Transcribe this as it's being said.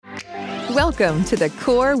Welcome to the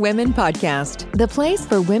Core Women Podcast, the place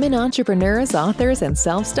for women entrepreneurs, authors, and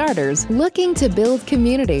self-starters looking to build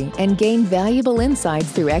community and gain valuable insights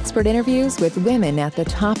through expert interviews with women at the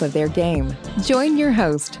top of their game. Join your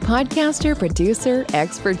host, podcaster, producer,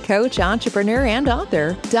 expert coach, entrepreneur, and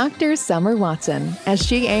author, Dr. Summer Watson, as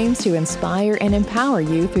she aims to inspire and empower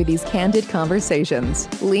you through these candid conversations.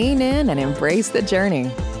 Lean in and embrace the journey.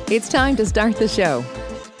 It's time to start the show.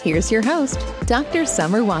 Here's your host, Dr.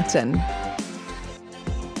 Summer Watson.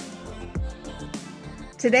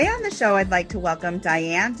 Today on the show, I'd like to welcome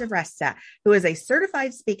Diane DiResta, who is a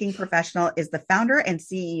certified speaking professional, is the founder and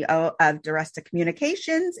CEO of DiResta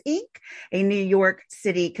Communications, Inc., a New York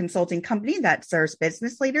City consulting company that serves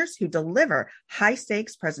business leaders who deliver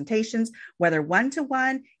high-stakes presentations, whether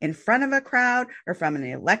one-to-one, in front of a crowd, or from an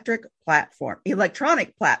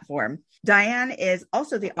electronic platform. Diane is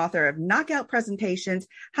also the author of Knockout Presentations,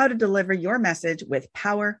 How to Deliver Your Message with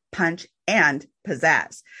Power, Punch, and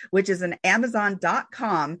Pizzazz, which is an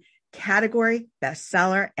Amazon.com category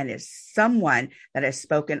bestseller and is someone that has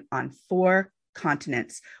spoken on 4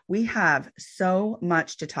 continents. We have so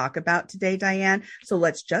much to talk about today, Diane. So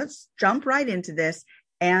let's just jump right into this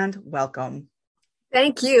and welcome.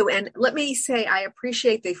 Thank you. And let me say, I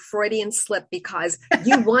appreciate the Freudian slip because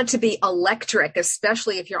you want to be electric,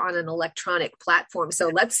 especially if you're on an electronic platform. So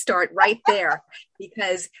let's start right there,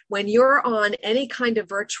 because when you're on any kind of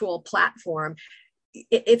virtual platform,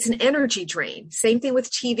 it's an energy drain. Same thing with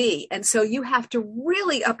TV. And so you have to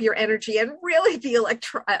really up your energy and really be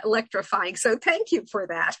electrifying. So thank you for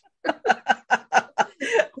that.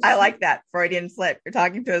 I like that Freudian slip. You're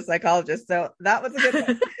talking to a psychologist. So that was a good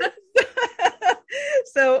one.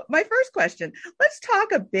 So my first question, let's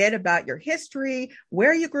talk a bit about your history,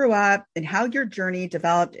 where you grew up, and how your journey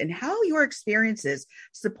developed and how your experiences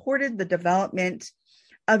supported the development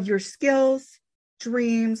of your skills,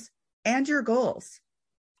 dreams, and your goals.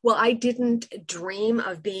 Well, I didn't dream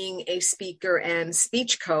of being a speaker and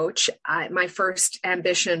speech coach. My first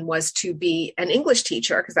ambition was to be an English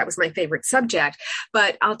teacher because that was my favorite subject.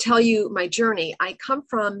 But I'll tell you my journey. I come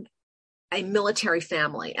from a military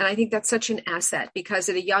family. And I think that's such an asset because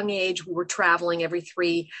at a young age, we were traveling every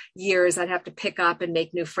 3 years. I'd have to pick up and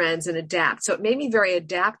make new friends and adapt. So it made me very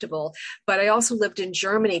adaptable. But I also lived in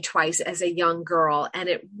Germany twice as a young girl. And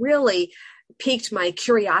it really piqued my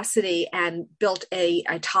curiosity and built a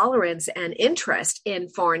tolerance and interest in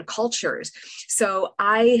foreign cultures. So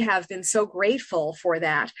I have been so grateful for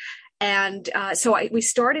that. And we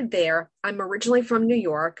started there. I'm originally from New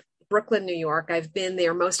York. Brooklyn, New York. I've been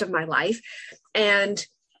there most of my life. And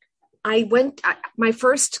my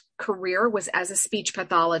first career was as a speech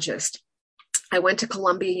pathologist. I went to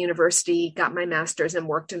Columbia University, got my master's, and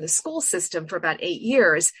worked in the school system for about 8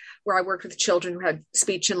 years, where I worked with children who had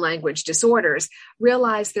speech and language disorders,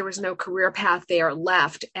 realized there was no career path there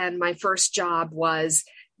left. And my first job was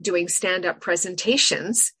doing stand-up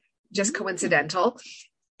presentations, just coincidental.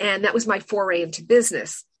 And that was my foray into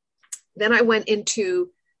business. Then I went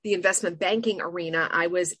into the investment banking arena. I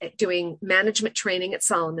was doing management training at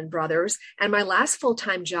Salomon Brothers. And my last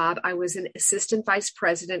full-time job, I was an assistant vice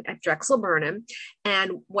president at Drexel Burnham.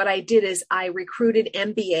 And what I did is I recruited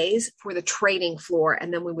MBAs for the trading floor,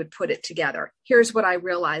 and then we would put it together. Here's what I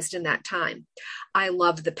realized in that time. I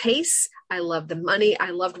loved the pace. I loved the money.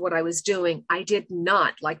 I loved what I was doing. I did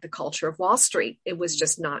not like the culture of Wall Street. It was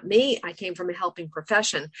just not me. I came from a helping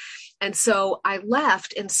profession. And so I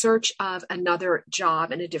left in search of another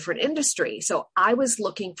job in a different industry. So I was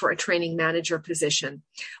looking for a training manager position.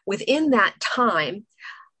 Within that time,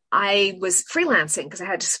 I was freelancing because I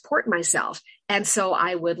had to support myself. And so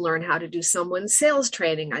I would learn how to do someone's sales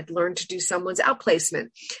training. I'd learn to do someone's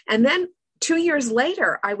outplacement. And then 2 years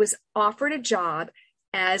later, I was offered a job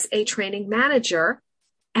as a training manager,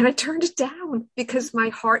 and I turned it down because my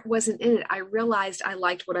heart wasn't in it. I realized I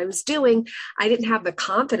liked what I was doing. I didn't have the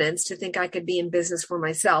confidence to think I could be in business for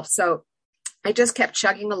myself. So I just kept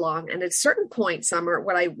chugging along. And at a certain point, Summer,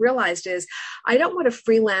 what I realized is I don't want to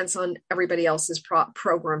freelance on everybody else's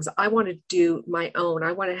programs. I want to do my own.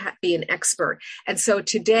 I want to be an expert. And so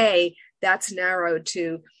today that's narrowed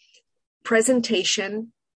to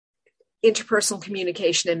presentation, interpersonal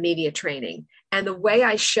communication, and media training. And the way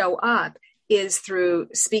I show up is through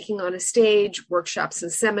speaking on a stage, workshops and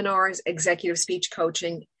seminars, executive speech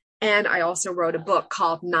coaching. And I also wrote a book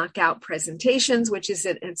called Knockout Presentations, which is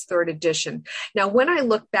in its 3rd edition. Now, when I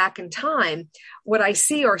look back in time, what I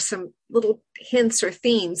see are some little hints or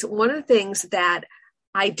themes. One of the things that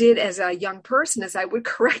I did as a young person is I would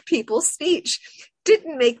correct people's speech.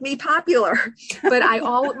 Didn't make me popular, but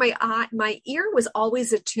my ear was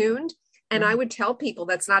always attuned And I would tell people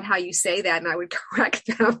that's not how you say that. And I would correct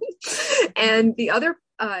them. And the other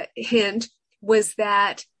hint was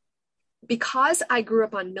that because I grew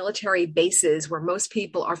up on military bases where most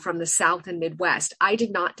people are from the South and Midwest, I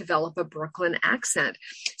did not develop a Brooklyn accent.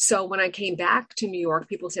 So when I came back to New York,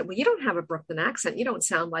 people said, well, you don't have a Brooklyn accent. You don't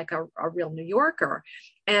sound like a real New Yorker.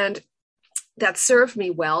 And that served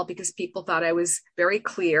me well because people thought I was very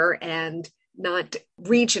clear and not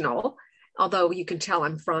regional, although you can tell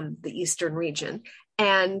I'm from the Eastern region.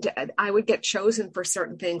 And I would get chosen for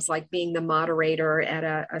certain things like being the moderator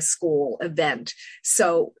at a school event.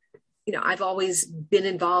 So I've always been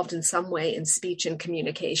involved in some way in speech and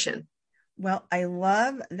communication. Well, I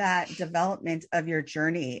love that development of your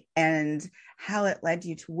journey and how it led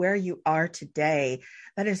you to where you are today.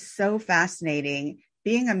 That is so fascinating.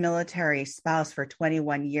 Being a military spouse for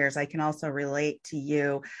 21 years, I can also relate to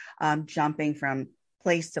you jumping from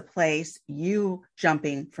place to place, you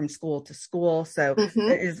jumping from school to school. So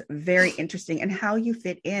it is very interesting, and how you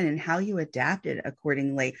fit in and how you adapted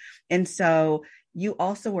accordingly. And so you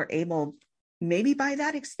also were able, maybe by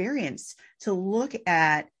that experience, to look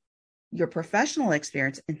at your professional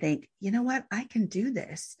experience and think, you know what, I can do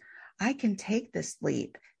this. I can take this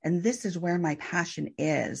leap. And this is where my passion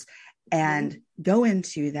is, and go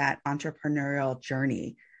into that entrepreneurial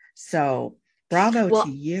journey. So bravo to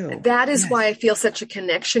you. That is why I feel such a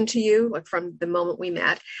connection to you, like from the moment we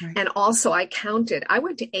met. Right. And also I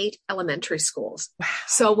went to 8 elementary schools. Wow.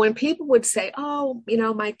 So when people would say, oh,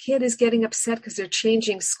 my kid is getting upset because they're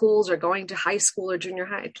changing schools or going to high school or junior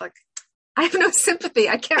high, it's like, I have no sympathy.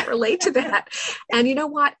 I can't relate to that. And you know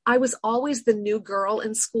what? I was always the new girl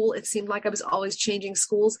in school. It seemed like I was always changing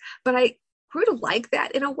schools, but I grew to like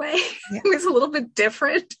that in a way. Yeah. It was a little bit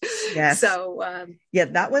different. Yes. So,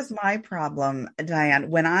 that was my problem, Diane.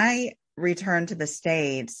 When I returned to the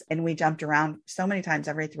States and we jumped around so many times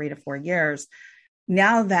every 3 to 4 years,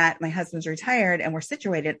 now that my husband's retired and we're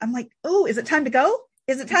situated, I'm like, oh, is it time to go?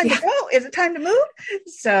 Is it time to go? Is it time to move?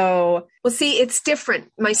 So, well, see, it's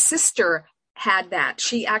different. My sister had that.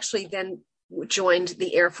 She actually then joined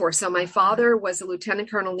the Air Force. So my father was a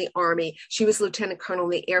lieutenant colonel in the Army. She was lieutenant colonel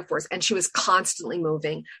in the Air Force, and she was constantly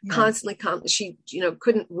moving, she,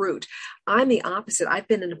 couldn't root. I'm the opposite. I've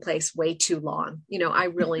been in a place way too long. I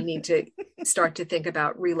really need to start to think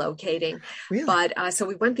about relocating. Really? But so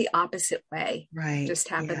we went the opposite way. Right. It just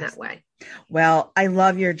happened that way. Well, I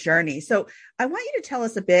love your journey. So I want you to tell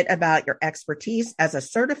us a bit about your expertise as a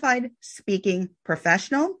certified speaking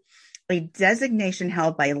professional, a designation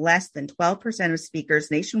held by less than 12% of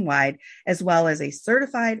speakers nationwide, as well as a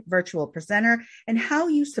certified virtual presenter, and how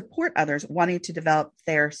you support others wanting to develop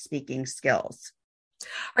their speaking skills. All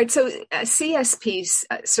right. So CSP,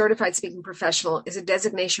 Certified Speaking Professional, is a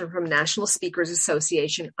designation from National Speakers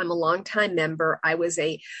Association. I'm a longtime member. I was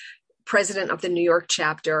a president of the New York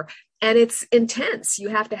chapter, and it's intense. You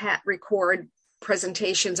have to record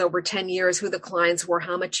presentations over 10 years, who the clients were,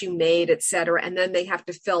 how much you made, et cetera. And then they have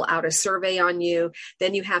to fill out a survey on you.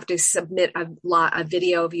 Then you have to submit a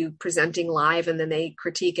video of you presenting live, and then they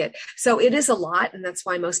critique it. So it is a lot. And that's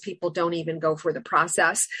why most people don't even go for the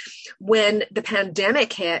process. When the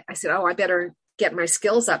pandemic hit, I said, I better get my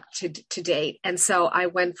skills up to date. And so I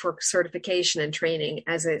went for certification and training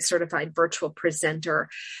as a certified virtual presenter,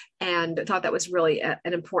 and thought that was really an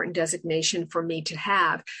important designation for me to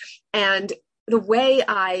have. And the way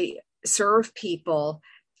I serve people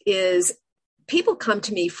is, people come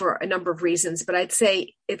to me for a number of reasons, but I'd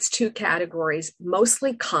say it's 2 categories: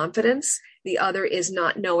 mostly confidence. The other is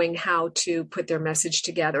not knowing how to put their message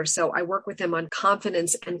together. So I work with them on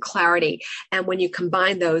confidence and clarity. And when you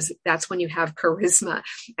combine those, that's when you have charisma.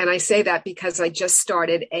 And I say that because I just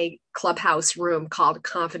started a clubhouse room called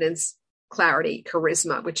Confidence, Clarity,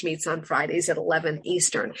 Charisma, which meets on Fridays at 11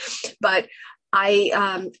 Eastern. But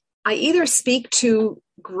I either speak to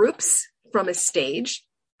groups from a stage,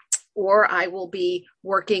 or I will be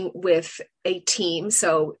working with a team.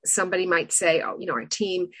 So somebody might say, our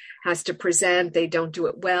team has to present. They don't do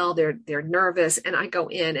it well. They're nervous. And I go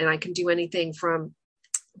in and I can do anything from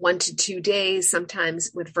 1 to 2 days.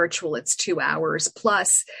 Sometimes with virtual, it's 2 hours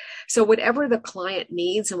plus. So whatever the client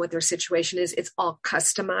needs and what their situation is, it's all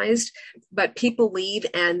customized, but people leave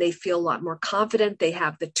and they feel a lot more confident. They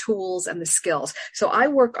have the tools and the skills. So I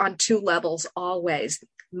work on 2 levels always: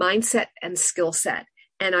 mindset and skill set.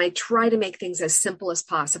 And I try to make things as simple as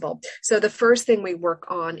possible. So the first thing we work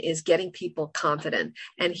on is getting people confident.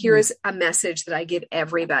 And here's a message that I give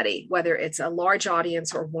everybody, whether it's a large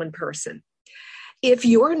audience or one person. If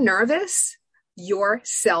you're nervous, you're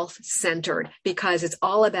self-centered, because it's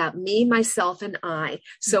all about me, myself, and I.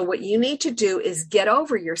 So what you need to do is get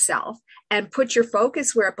over yourself and put your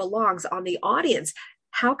focus where it belongs, on the audience.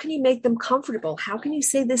 How can you make them comfortable? How can you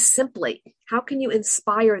say this simply? How can you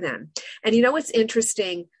inspire them? And you know what's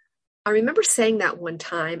interesting? I remember saying that one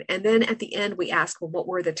time, and then at the end we asked, well, what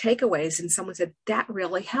were the takeaways? And someone said, that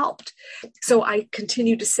really helped. So I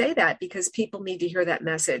continue to say that because people need to hear that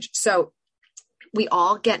message. So we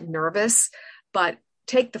all get nervous, but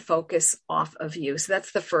take the focus off of you. So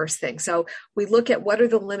that's the first thing. So we look at what are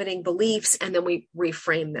the limiting beliefs, and then we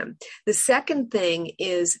reframe them. The second thing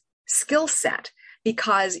is skill set.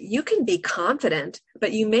 Because you can be confident,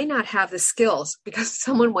 but you may not have the skills. Because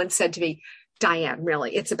someone once said to me, Diane,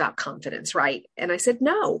 really, it's about confidence, right? And I said,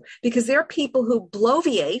 no, because there are people who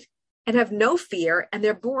bloviate and have no fear, and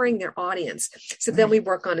they're boring their audience. So then we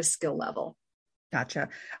work on a skill level. Gotcha.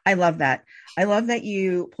 I love that. I love that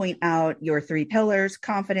you point out your 3 pillars: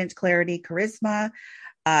 confidence, clarity, charisma,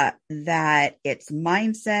 that it's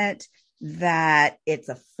mindset, that it's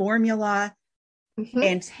a formula,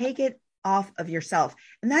 and take it off of yourself.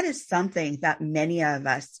 And that is something that many of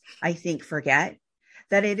us, I think, forget,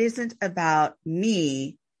 that it isn't about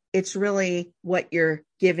me. It's really what you're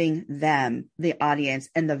giving them, the audience,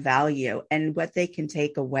 and the value and what they can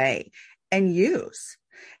take away and use.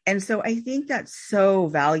 And so I think that's so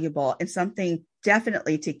valuable and something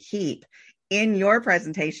definitely to keep in your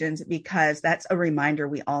presentations, because that's a reminder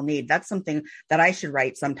we all need. That's something that I should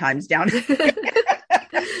write sometimes down.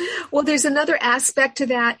 Well, there's another aspect to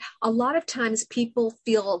that. A lot of times people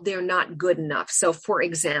feel they're not good enough. So for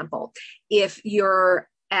example, if you're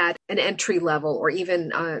at an entry level or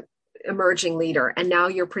even emerging leader, and now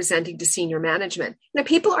you're presenting to senior management, now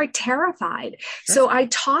people are terrified. Sure. So I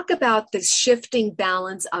talk about this shifting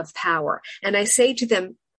balance of power. And I say to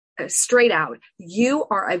them, straight out, you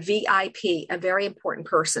are a VIP, a very important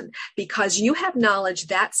person, because you have knowledge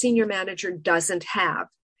that senior manager doesn't have.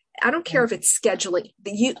 I don't care if it's scheduling.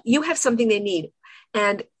 You have something they need.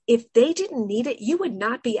 And if they didn't need it, you would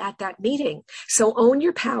not be at that meeting. So own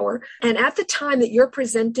your power. And at the time that you're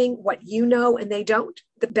presenting what you know and they don't,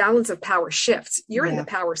 the balance of power shifts. You're in the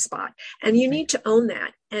power spot, and you need to own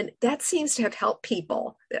that. And that seems to have helped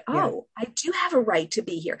people that, I do have a right to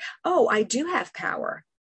be here. Oh, I do have power.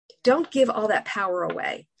 Don't give all that power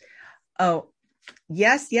away. Oh,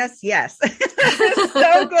 yes, yes, yes.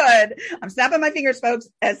 So good. I'm snapping my fingers, folks,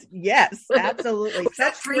 as yes, absolutely.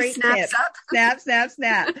 Such great tips. Snap, snap,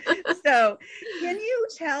 snap. So can you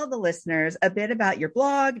tell the listeners a bit about your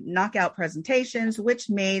blog, Knockout Presentations, which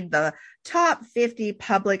made the top 50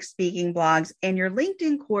 public speaking blogs, and your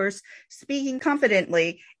LinkedIn course, Speaking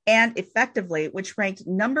Confidently and Effectively, which ranked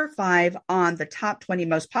number 5 on the top 20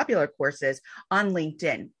 most popular courses on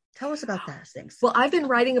LinkedIn? Tell us about those things. Well, I've been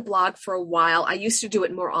writing a blog for a while. I used to do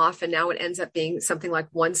it more often. Now it ends up being something like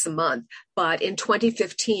once a month. But in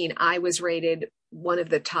 2015, I was rated one of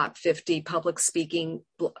the top 50 public speaking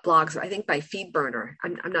blogs, I think by FeedBurner.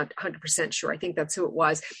 I'm not 100% sure. I think that's who it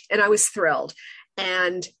was. And I was thrilled.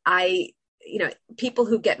 And people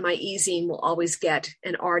who get my e-zine will always get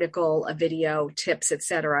an article, a video, tips,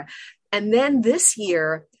 etc. And then this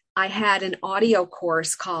year, I had an audio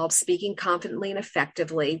course called Speaking Confidently and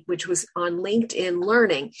Effectively, which was on LinkedIn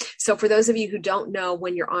Learning. So for those of you who don't know,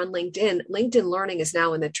 when you're on LinkedIn, LinkedIn Learning is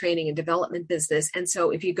now in the training and development business. And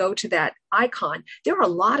so if you go to that icon, there are a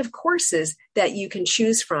lot of courses that you can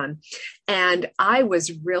choose from. And I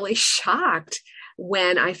was really shocked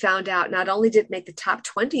when I found out not only did it make the top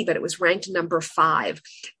 20, but it was ranked number 5.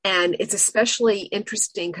 And it's especially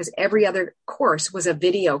interesting because every other course was a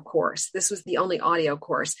video course. This was the only audio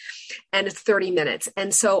course, and it's 30 minutes.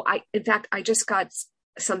 And so I just got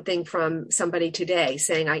something from somebody today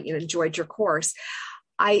saying, I enjoyed your course.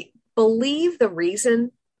 I believe the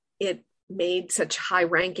reason it made such high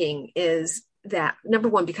ranking is that, number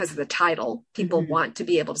one, because of the title, people want to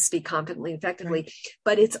be able to speak confidently and effectively,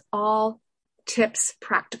 but it's all tips,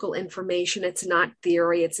 practical information. It's not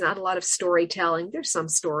theory. It's not a lot of storytelling. There's some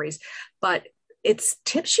stories, but it's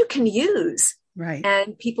tips you can use. Right.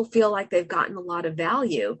 And people feel like they've gotten a lot of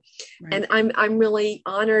value. Right. And I'm really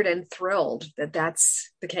honored and thrilled that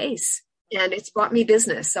that's the case. And it's brought me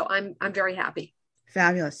business. So I'm very happy.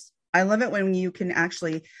 Fabulous. I love it when you can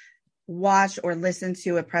actually watch or listen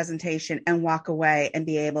to a presentation and walk away and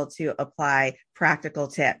be able to apply practical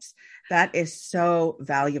tips. That is so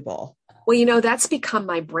valuable. Well, that's become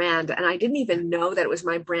my brand. And I didn't even know that it was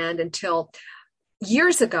my brand until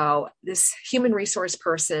years ago. This human resource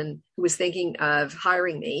person who was thinking of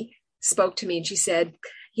hiring me spoke to me, and she said,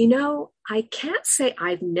 I can't say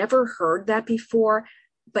I've never heard that before,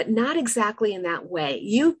 but not exactly in that way.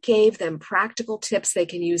 You gave them practical tips they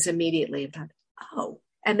can use immediately. I thought, oh,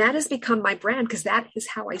 And that has become my brand because that is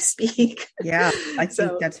how I speak. Yeah, I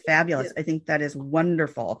think that's fabulous. Yeah. I think that is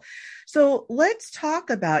wonderful. So let's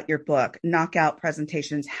talk about your book, Knockout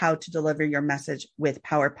Presentations, How to Deliver Your Message with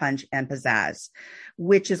Power, Punch, and Pizzazz,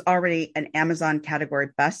 which is already an Amazon category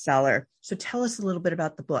bestseller. So tell us a little bit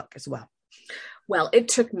about the book as well. Well, it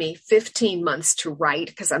took me 15 months to write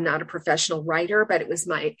because I'm not a professional writer, but it was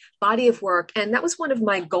my body of work. And that was one of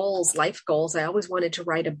my goals, life goals. I always wanted to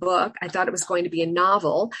write a book. I thought it was going to be a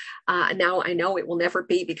novel. Now I know it will never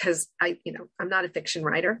be because I'm not a fiction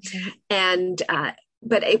writer. And,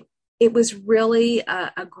 but it was really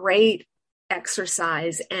a great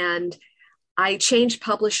exercise. And I changed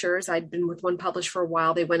publishers. I'd been with one publisher for a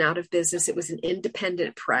while. They went out of business. It was an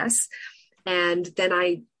independent press. And then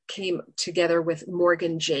I came together with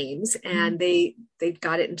Morgan James, and they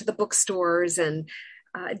got it into the bookstores and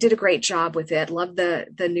did a great job with it. Loved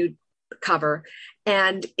the new cover.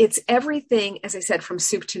 And it's everything, as I said, from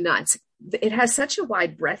soup to nuts. It has such a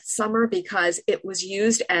wide breadth, Summer, because it was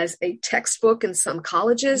used as a textbook in some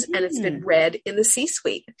colleges and it's been read in the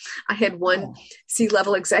C-suite. I had one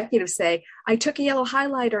C-level executive say, I took a yellow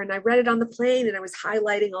highlighter and I read it on the plane and I was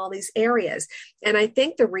highlighting all these areas. And I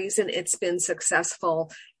think the reason it's been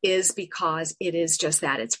successful is because it is just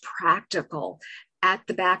that. It's practical. At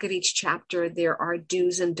the back of each chapter, there are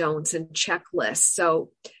do's and don'ts and checklists.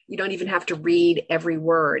 So you don't even have to read every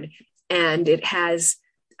word. And it has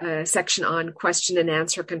a section on question and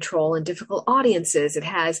answer control and difficult audiences. It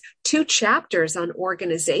has 2 chapters on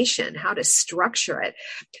organization, how to structure it,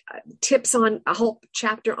 tips on a whole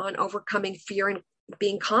chapter on overcoming fear and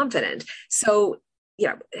being confident. So,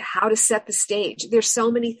 how to set the stage. There's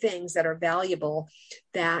so many things that are valuable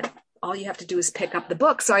that all you have to do is pick up the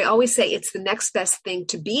book. So I always say it's the next best thing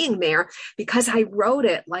to being there because I wrote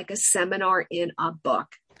it like a seminar in a book.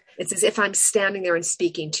 It's as if I'm standing there and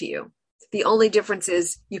speaking to you. The only difference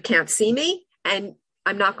is you can't see me and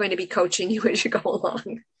I'm not going to be coaching you as you go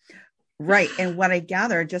along. Right. And what I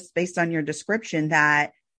gather just based on your description,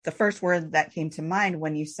 that the first word that came to mind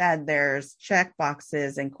when you said there's check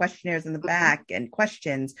boxes and questionnaires in the back and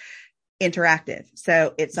questions, interactive.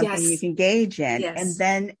 So it's something you can gauge in. Yes. And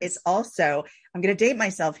then it's also, I'm going to date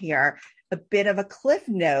myself here, a bit of a cliff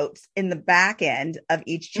notes in the back end of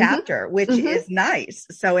each chapter, which is nice.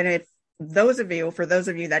 So, and for those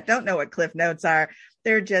of you that don't know what cliff notes are,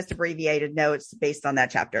 they're just abbreviated notes based on that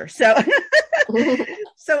chapter. So,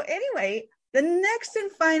 so anyway, the next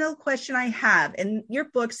and final question I have, and your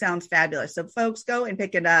book sounds fabulous. So folks, go and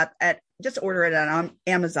pick it up just order it on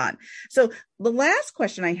Amazon. So the last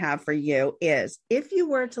question I have for you is, if you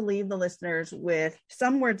were to leave the listeners with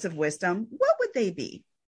some words of wisdom, what would they be?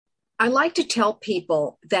 I like to tell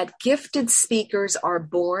people that gifted speakers are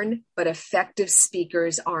born, but effective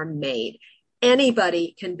speakers are made.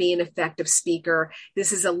 Anybody can be an effective speaker.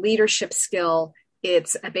 This is a leadership skill.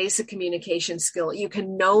 It's a basic communication skill. You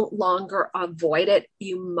can no longer avoid it.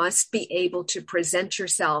 You must be able to present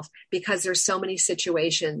yourself because there's so many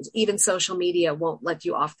situations. Even social media won't let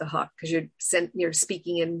you off the hook because you're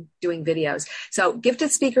speaking and doing videos. So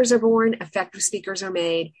gifted speakers are born, effective speakers are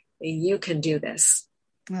made. You can do this.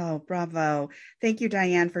 Oh, bravo. Thank you,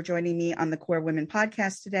 Diane, for joining me on the Core Women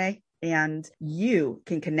podcast today. And you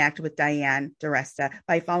can connect with Diane DiResta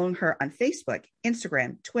by following her on Facebook,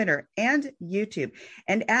 Instagram, Twitter, and YouTube,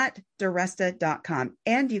 and at DiResta.com.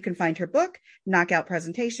 And you can find her book, Knockout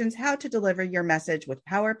Presentations, How to Deliver Your Message with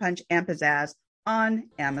Power, Punch, and Pizzazz on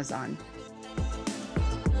Amazon.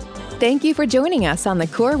 Thank you for joining us on the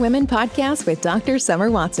Core Women podcast with Dr. Summer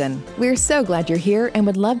Watson. We're so glad you're here and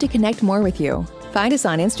would love to connect more with you. Find us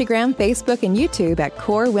on Instagram, Facebook, and YouTube at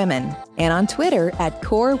Core Women, and on Twitter at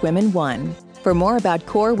Core Women 1. For more about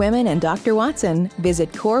Core Women and Dr. Watson,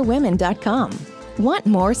 visit corewomen.com. Want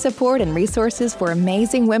more support and resources for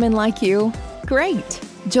amazing women like you? Great!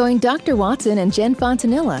 Join Dr. Watson and Jen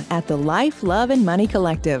Fontanilla at the Life, Love, and Money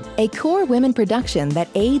Collective, a Core Women production that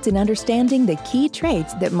aids in understanding the key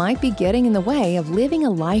traits that might be getting in the way of living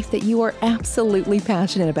a life that you are absolutely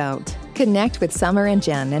passionate about. Connect with Summer and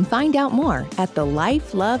Jen and find out more at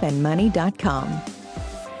thelifeloveandmoney.com.